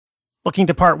Looking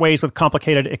to part ways with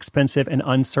complicated, expensive, and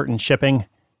uncertain shipping?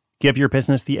 Give your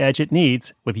business the edge it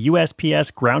needs with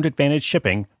USPS Ground Advantage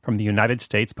shipping from the United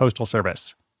States Postal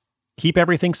Service. Keep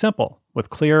everything simple with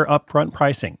clear upfront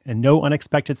pricing and no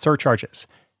unexpected surcharges.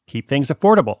 Keep things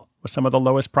affordable with some of the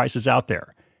lowest prices out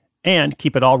there. And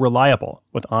keep it all reliable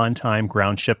with on-time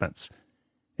ground shipments.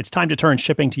 It's time to turn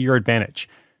shipping to your advantage.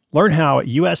 Learn how at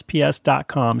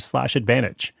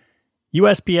USPS.com/advantage.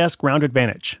 USPS Ground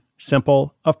Advantage.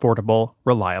 Simple, affordable,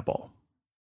 reliable.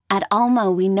 At Alma,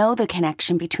 we know the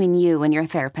connection between you and your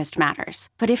therapist matters.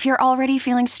 But if you're already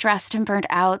feeling stressed and burnt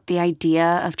out, the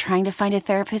idea of trying to find a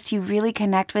therapist you really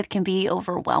connect with can be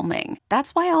overwhelming.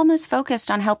 That's why Alma's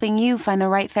focused on helping you find the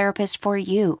right therapist for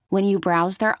you. When you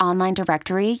browse their online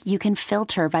directory, you can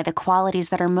filter by the qualities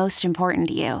that are most important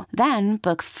to you. Then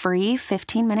book free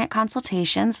 15-minute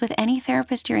consultations with any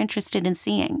therapist you're interested in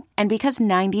seeing. And because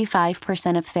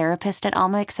 95% of therapists at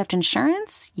Alma accept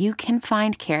insurance, you can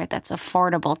find care that's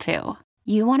affordable too.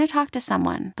 You want to talk to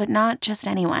someone, but not just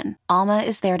anyone. Alma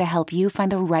is there to help you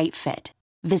find the right fit.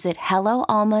 Visit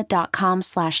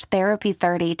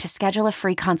helloalma.com/therapy30 to schedule a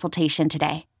free consultation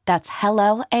today. That's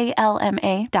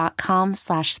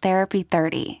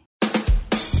helloalma.com/therapy30.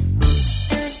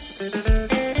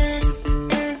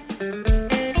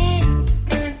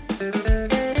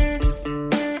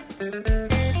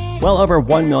 Well over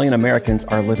 1 million Americans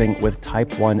are living with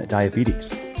type 1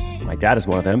 diabetes. My dad is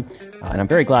one of them, and I'm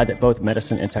very glad that both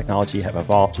medicine and technology have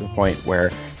evolved to a point where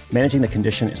managing the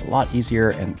condition is a lot easier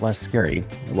and less scary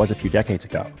than it was a few decades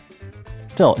ago.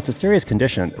 Still, it's a serious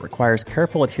condition that requires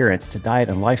careful adherence to diet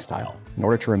and lifestyle in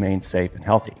order to remain safe and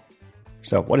healthy.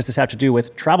 So what does this have to do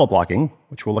with travel blogging,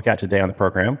 which we'll look at today on the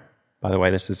program? By the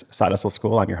way, this is Side Hustle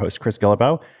School. I'm your host, Chris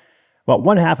Guillebeau. Well,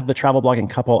 one half of the travel blogging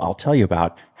couple I'll tell you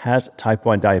about has type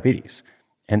 1 diabetes,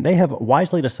 and they have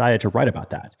wisely decided to write about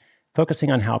that,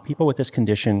 focusing on how people with this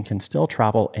condition can still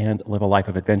travel and live a life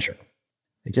of adventure.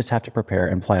 They just have to prepare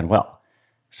and plan well.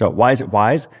 So why is it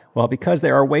wise? Well, because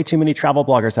there are way too many travel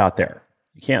bloggers out there.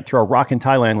 You can't throw a rock in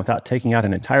Thailand without taking out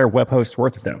an entire web host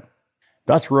worth of them,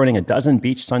 thus ruining a dozen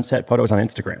beach sunset photos on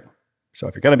Instagram. So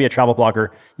if you're going to be a travel blogger,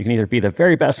 you can either be the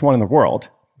very best one in the world,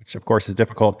 which of course is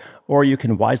difficult, or you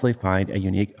can wisely find a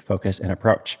unique focus and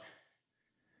approach.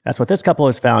 That's what this couple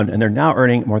has found, and they're now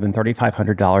earning more than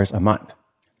 $3,500 a month.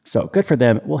 So good for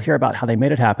them. We'll hear about how they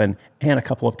made it happen and a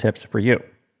couple of tips for you.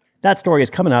 That story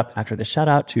is coming up after the shout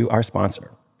out to our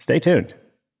sponsor. Stay tuned.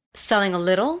 Selling a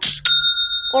little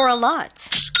or a lot?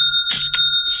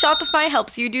 Shopify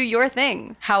helps you do your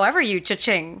thing, however you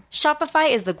cha-ching. Shopify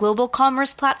is the global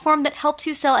commerce platform that helps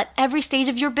you sell at every stage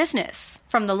of your business.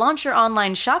 From the launch your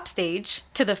online shop stage,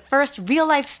 to the first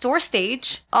real-life store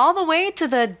stage, all the way to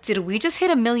the did we just hit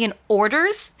 1 million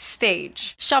orders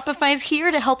stage. Shopify's here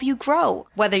to help you grow.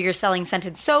 Whether you're selling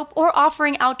scented soap or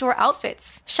offering outdoor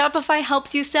outfits, Shopify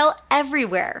helps you sell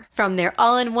everywhere. From their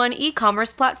all-in-one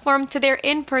e-commerce platform to their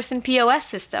in-person POS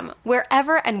system,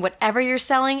 wherever and whatever you're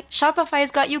selling,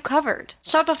 Shopify's got you covered.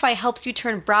 Shopify helps you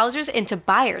turn browsers into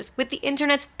buyers with the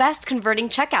internet's best converting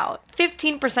checkout.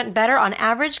 15% better on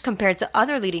average compared to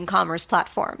other leading commerce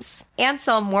platforms. And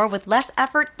sell more with less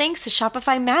effort thanks to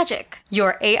Shopify Magic,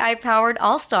 your AI-powered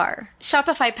all-star.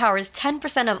 Shopify powers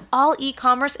 10% of all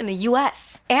e-commerce in the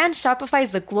US. And Shopify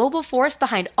is the global force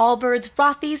behind Allbirds,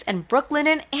 Rothy's, and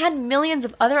Brooklinen, and millions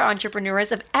of other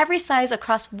entrepreneurs of every size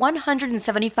across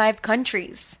 175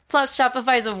 countries. Plus,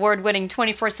 Shopify's award-winning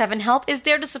 24/7 help is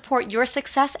there to support your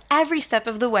success every step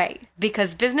of the way.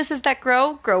 Because businesses that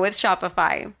grow with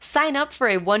Shopify. Sign up for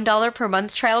a $1 per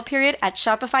month trial period at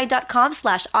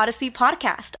shopify.com/Odyssey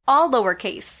Podcast, all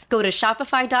lowercase. Go to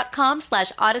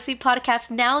shopify.com/Odyssey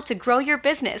Podcast now to grow your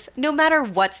business, no matter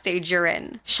what stage you're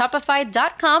in.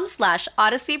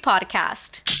 Shopify.com/Odyssey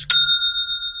Podcast.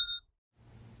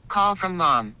 Call from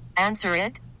mom. Answer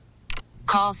it.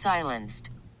 Call silenced.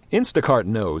 Instacart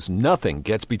knows nothing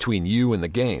gets between you and the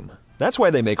game. That's why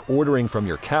they make ordering from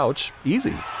your couch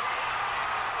easy.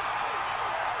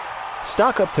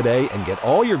 Stock up today and get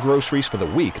all your groceries for the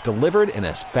week delivered in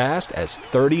as fast as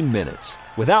 30 minutes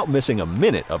without missing a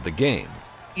minute of the game.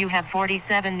 You have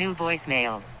 47 new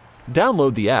voicemails.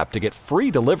 Download the app to get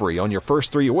free delivery on your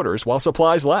first 3 orders while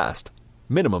supplies last.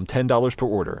 Minimum $10 per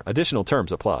order. Additional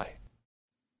terms apply.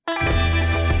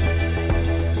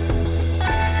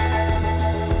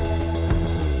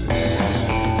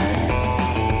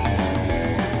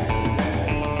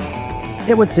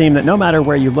 It would seem that no matter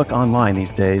where you look online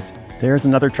these days, there's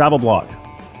another travel blog.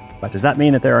 But does that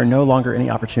mean that there are no longer any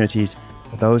opportunities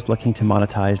for those looking to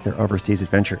monetize their overseas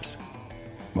adventures?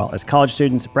 Well, as college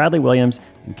students Bradley Williams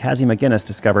and Cassie McGinnis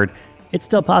discovered, it's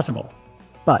still possible.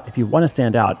 But if you want to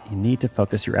stand out, you need to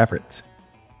focus your efforts.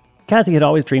 Cassie had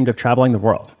always dreamed of traveling the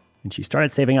world, and she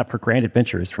started saving up for grand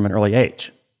adventures from an early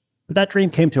age. But that dream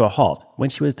came to a halt when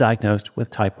she was diagnosed with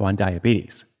type 1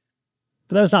 diabetes.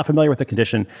 For those not familiar with the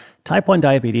condition, type 1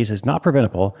 diabetes is not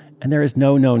preventable, and there is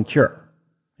no known cure.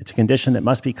 It's a condition that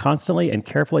must be constantly and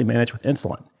carefully managed with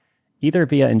insulin, either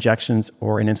via injections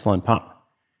or an insulin pump.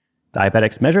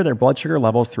 Diabetics measure their blood sugar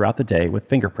levels throughout the day with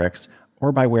finger pricks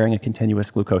or by wearing a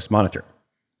continuous glucose monitor.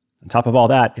 On top of all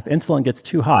that, if insulin gets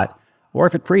too hot, or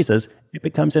if it freezes, it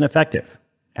becomes ineffective,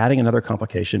 adding another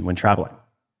complication when traveling.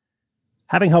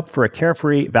 Having hoped for a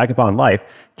carefree, vagabond life,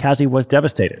 Cassie was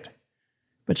devastated.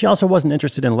 But she also wasn't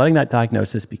interested in letting that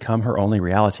diagnosis become her only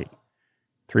reality.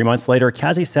 3 months later,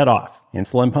 Cassie set off,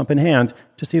 insulin pump in hand,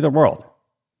 to see the world.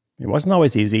 It wasn't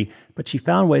always easy, but she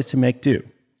found ways to make do,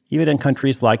 even in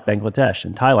countries like Bangladesh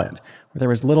and Thailand, where there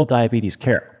was little diabetes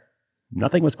care.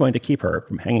 Nothing was going to keep her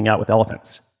from hanging out with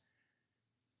elephants.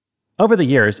 Over the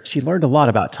years, she learned a lot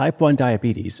about type 1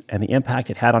 diabetes and the impact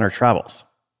it had on her travels.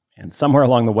 And somewhere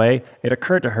along the way, it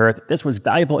occurred to her that this was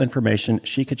valuable information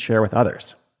she could share with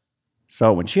others.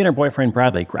 So when she and her boyfriend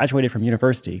Bradley graduated from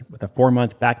university with a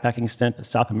 4-month backpacking stint to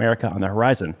South America on the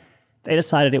horizon, they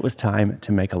decided it was time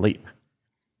to make a leap.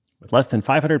 With less than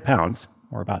 500 pounds,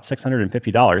 or about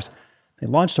 $650, they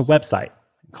launched a website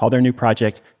and called their new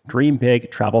project Dream Big,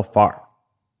 Travel Far.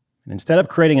 And instead of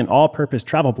creating an all-purpose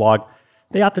travel blog,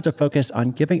 they opted to focus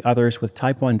on giving others with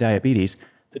type 1 diabetes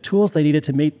the tools they needed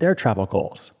to meet their travel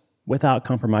goals without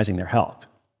compromising their health.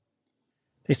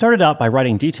 They started out by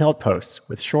writing detailed posts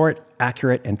with short,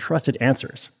 accurate, and trusted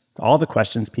answers to all the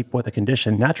questions people with the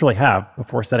condition naturally have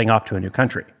before setting off to a new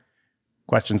country.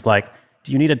 Questions like,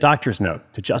 do you need a doctor's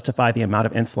note to justify the amount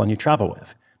of insulin you travel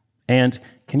with? And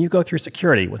can you go through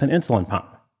security with an insulin pump?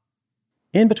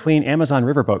 In between Amazon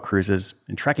riverboat cruises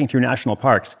and trekking through national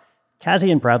parks,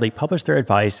 Cassie and Bradley published their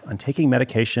advice on taking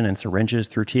medication and syringes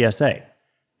through TSA,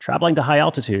 traveling to high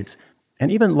altitudes,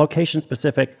 and even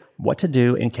location-specific what to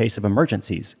do in case of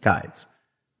emergencies guides.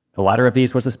 The latter of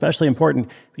these was especially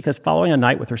important because following a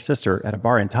night with her sister at a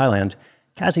bar in Thailand,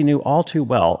 Cassie knew all too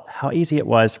well how easy it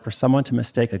was for someone to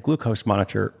mistake a glucose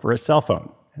monitor for a cell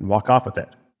phone and walk off with it.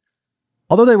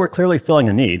 Although they were clearly filling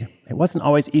a need, it wasn't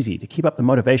always easy to keep up the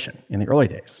motivation in the early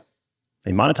days.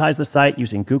 They monetized the site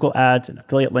using Google ads and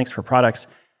affiliate links for products,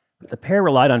 but the pair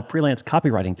relied on freelance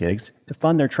copywriting gigs to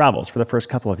fund their travels for the first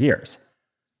couple of years.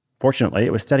 Fortunately,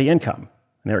 it was steady income,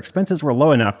 and their expenses were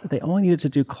low enough that they only needed to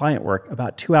do client work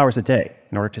about 2 hours a day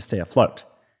in order to stay afloat.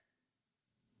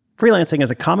 Freelancing is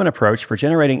a common approach for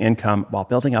generating income while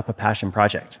building up a passion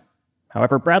project.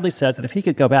 However, Bradley says that if he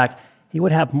could go back, he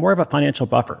would have more of a financial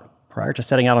buffer prior to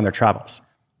setting out on their travels.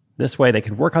 This way, they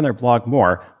could work on their blog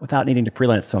more without needing to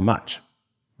freelance so much.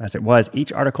 As it was,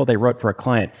 each article they wrote for a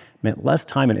client meant less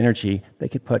time and energy they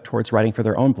could put towards writing for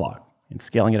their own blog and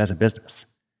scaling it as a business.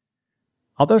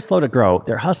 Although slow to grow,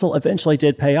 their hustle eventually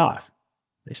did pay off.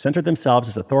 They centered themselves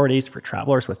as authorities for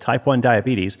travelers with type 1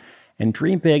 diabetes, and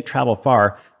Dream Big, Travel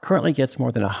Far currently gets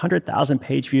more than 100,000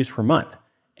 page views per month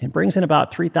and brings in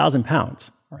about 3,000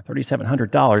 pounds, or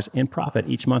 $3,700 in profit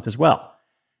each month as well.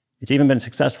 It's even been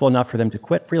successful enough for them to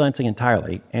quit freelancing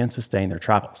entirely and sustain their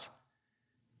travels.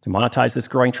 To monetize this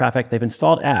growing traffic, they've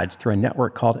installed ads through a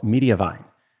network called Mediavine.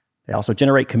 They also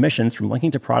generate commissions from linking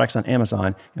to products on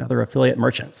Amazon and other affiliate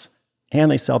merchants. And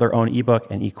they sell their own ebook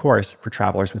and e-course for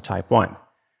travelers with type 1.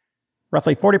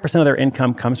 Roughly 40% of their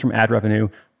income comes from ad revenue,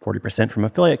 40% from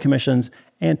affiliate commissions,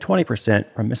 and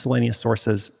 20% from miscellaneous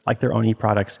sources like their own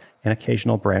e-products and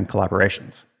occasional brand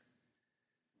collaborations.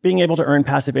 Being able to earn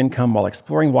passive income while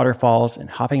exploring waterfalls and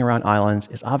hopping around islands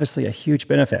is obviously a huge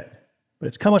benefit, but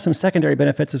it's come with some secondary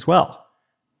benefits as well.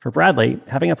 For Bradley,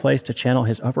 having a place to channel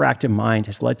his overactive mind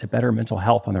has led to better mental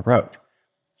health on the road.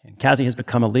 And Cassie has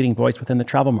become a leading voice within the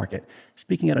travel market,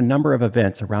 speaking at a number of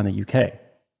events around the UK.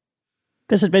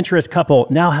 This adventurous couple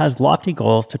now has lofty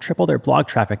goals to triple their blog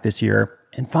traffic this year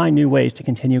and find new ways to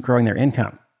continue growing their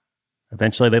income.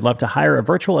 Eventually, they'd love to hire a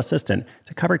virtual assistant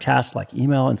to cover tasks like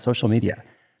email and social media,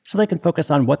 so they can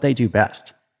focus on what they do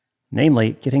best,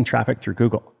 namely getting traffic through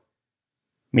Google.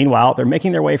 Meanwhile, they're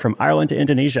making their way from Ireland to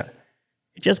Indonesia.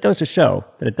 It just goes to show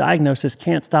that a diagnosis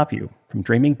can't stop you from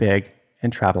dreaming big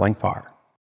and traveling far.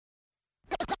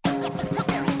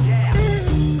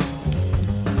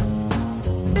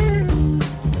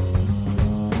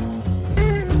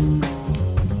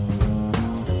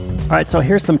 All right, so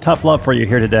here's some tough love for you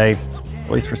here today,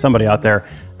 at least for somebody out there.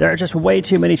 There are just way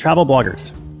too many travel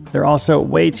bloggers. There are also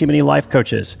way too many life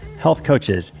coaches, health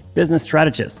coaches, business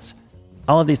strategists.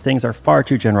 All of these things are far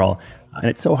too general, and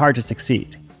it's so hard to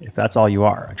succeed if that's all you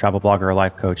are, a travel blogger, a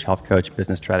life coach, health coach,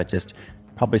 business strategist,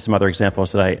 probably some other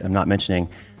examples that I am not mentioning.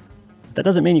 That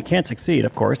doesn't mean you can't succeed,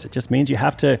 of course. It just means you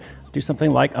have to do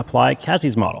something like apply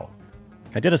Kazi's model.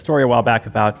 I did a story a while back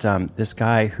about this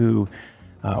guy who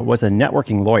was a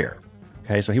networking lawyer.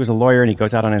 Okay, so he was a lawyer and he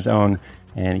goes out on his own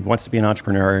and he wants to be an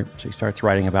entrepreneur. So he starts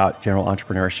writing about general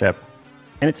entrepreneurship,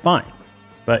 and it's fine.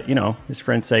 But, his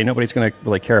friends say, nobody's going to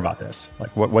really care about this. Like,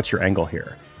 what's your angle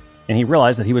here? And he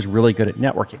realized that he was really good at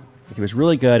networking. He was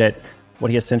really good at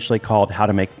what he essentially called how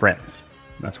to make friends.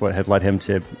 And that's what had led him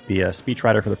to be a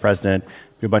speechwriter for the president,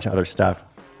 do a bunch of other stuff.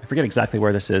 I forget exactly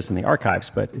where this is in the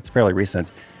archives, but it's fairly recent.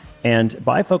 And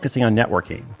by focusing on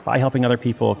networking, by helping other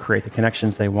people create the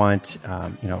connections they want,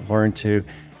 learn to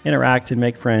interact and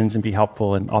make friends and be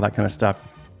helpful and all that kind of stuff,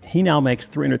 he now makes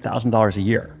 $300,000 a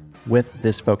year with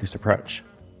this focused approach.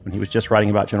 When he was just writing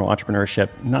about general entrepreneurship,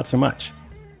 not so much.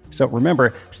 So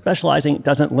remember, specializing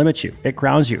doesn't limit you. It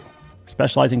grounds you.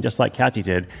 Specializing just like Kazi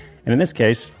did. And in this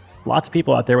case, lots of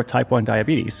people out there with type 1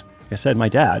 diabetes, like I said, my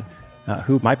dad,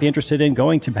 who might be interested in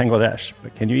going to Bangladesh.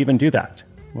 But can you even do that?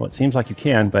 Well, it seems like you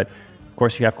can, but of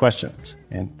course you have questions.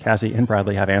 And Kazi and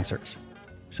Bradley have answers.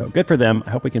 So good for them. I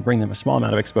hope we can bring them a small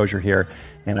amount of exposure here.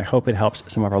 And I hope it helps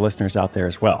some of our listeners out there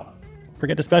as well.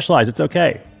 Forget to specialize. It's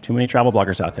okay. Too many travel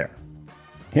bloggers out there.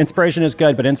 Inspiration is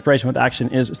good, but inspiration with action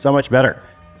is so much better.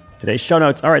 Today's show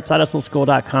notes are at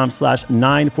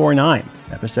sidehustleschool.com/949,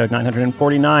 episode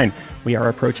 949. We are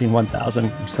approaching 1,000.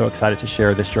 I'm so excited to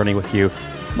share this journey with you.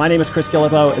 My name is Chris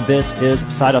Guillebeau. This is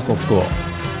Side Hustle School.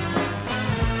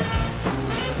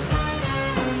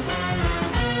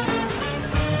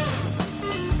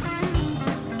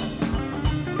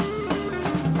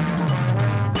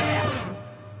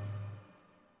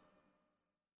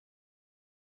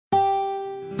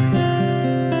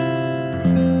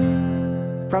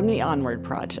 From the Onward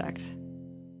Project.